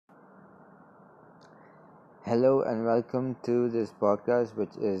Hello and welcome to this podcast,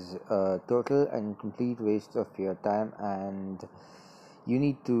 which is a total and complete waste of your time. And you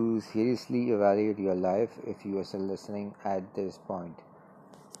need to seriously evaluate your life if you are still listening at this point.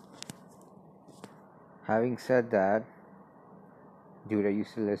 Having said that, dude, are you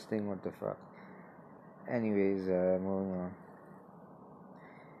still listening? What the fuck? Anyways, moving on.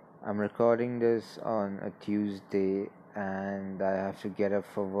 I'm recording this on a Tuesday and I have to get up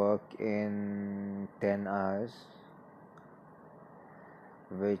for work in 10 hours,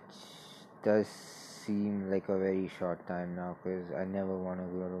 which does seem like a very short time now because I never want to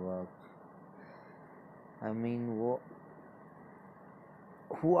go to work. I mean,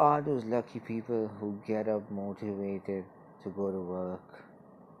 who are those lucky people who get up motivated to go to work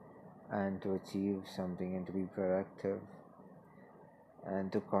and to achieve something and to be productive and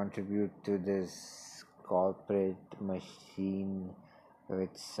to contribute to this corporate machine which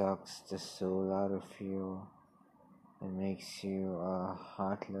sucks the soul out of you and makes you a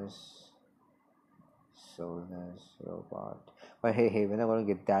heartless, soulless robot? But hey, we're not gonna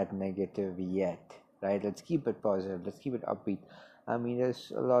get that negative yet, right? Let's keep it positive. Let's keep it upbeat. I mean,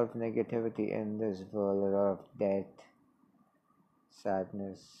 there's a lot of negativity in this world, a lot of death,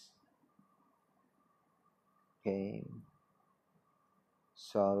 sadness, pain,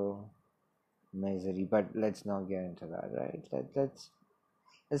 sorrow, misery. But let's not get into that, right?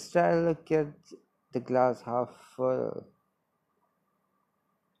 Let's try to look at the glass half full.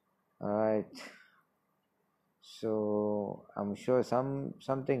 All right. So I'm sure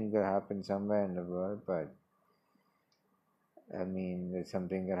something could happen somewhere in the world, but I mean, there's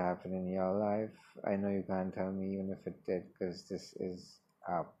something that happened in your life. I know you can't tell me even if it did, because this is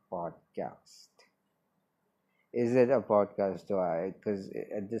a podcast. Is it a podcast though? Because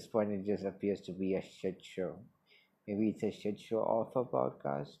at this point it just appears to be a shit show. Maybe it's a shit show of a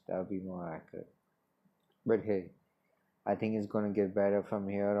podcast. That would be more accurate. But hey, I think it's gonna get better from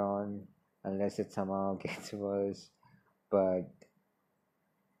here on, unless it somehow gets worse. But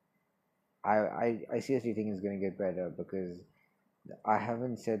I seriously think it's gonna get better because I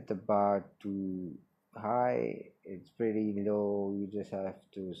haven't set the bar too high. It's pretty low. You just have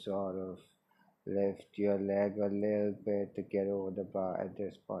to sort of lift your leg a little bit to get over the bar at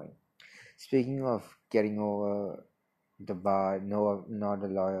this point. Speaking of getting over the bar, no, I'm not a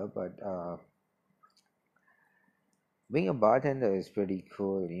lawyer, but being a bartender is pretty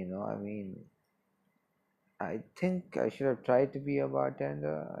cool, I mean, I think I should have tried to be a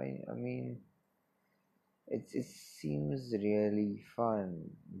bartender. I mean, it seems really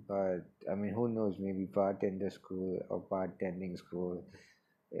fun, but I mean, who knows? Maybe bartender school or bartending school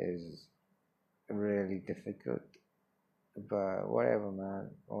is really difficult. But whatever, man,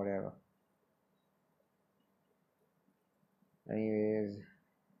 whatever. Anyways,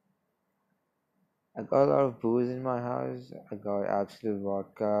 I got a lot of booze in my house. I got Absolute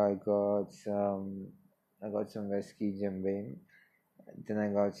vodka. I got some whiskey, Jim Beam. Then I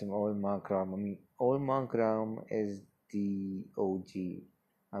got some Old Monk rum. I mean, Old Monk rum is the OG.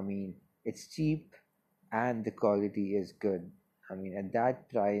 I mean, it's cheap and the quality is good. I mean, at that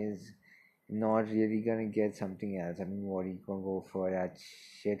price, not really gonna get something else. I mean, what are you gonna go for that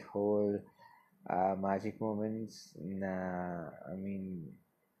shithole magic moments? Nah, I mean,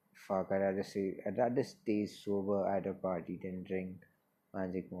 fuck. I'd rather stay sober at a party than drink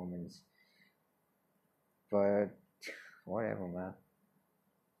magic moments. But whatever, man.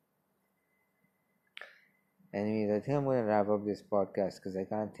 Anyways, I think I'm gonna wrap up this podcast because I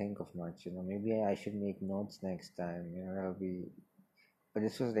can't think of much. Maybe I should make notes next time. That'll be. But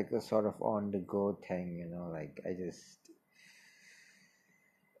this was like a sort of on the go thing. Like I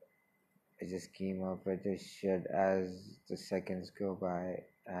just came up with this shit as the seconds go by,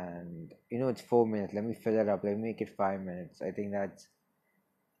 and it's 4 minutes. Let me fill it up. Let me make it 5 minutes. I think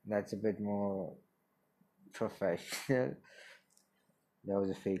that's a bit more professional. That was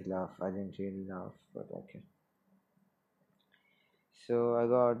a fake laugh. I didn't really laugh, but okay. So I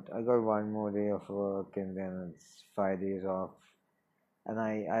got one more day of work and then it's 5 days off. And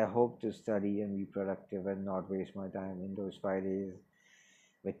I hope to study and be productive and not waste my time in those 5 days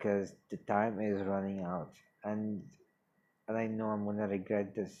because the time is running out. And I know I'm gonna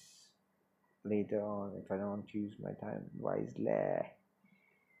regret this later on if I don't use my time wisely.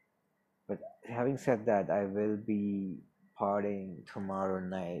 But having said that, I will be partying tomorrow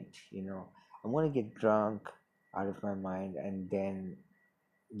night. I'm gonna get drunk out of my mind and then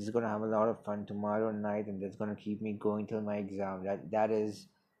just gonna have a lot of fun tomorrow night, and that's gonna keep me going till my exam. That is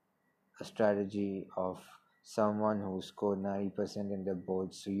a strategy of someone who scored 90% in the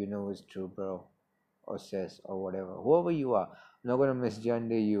board, so it's true, bro, or sis, or whatever, whoever you are. I'm not gonna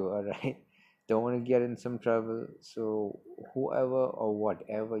misgender you, all right? don't want to get in some trouble. So whoever or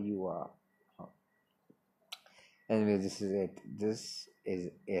whatever you are, anyway, this is it. This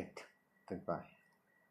is it. Goodbye.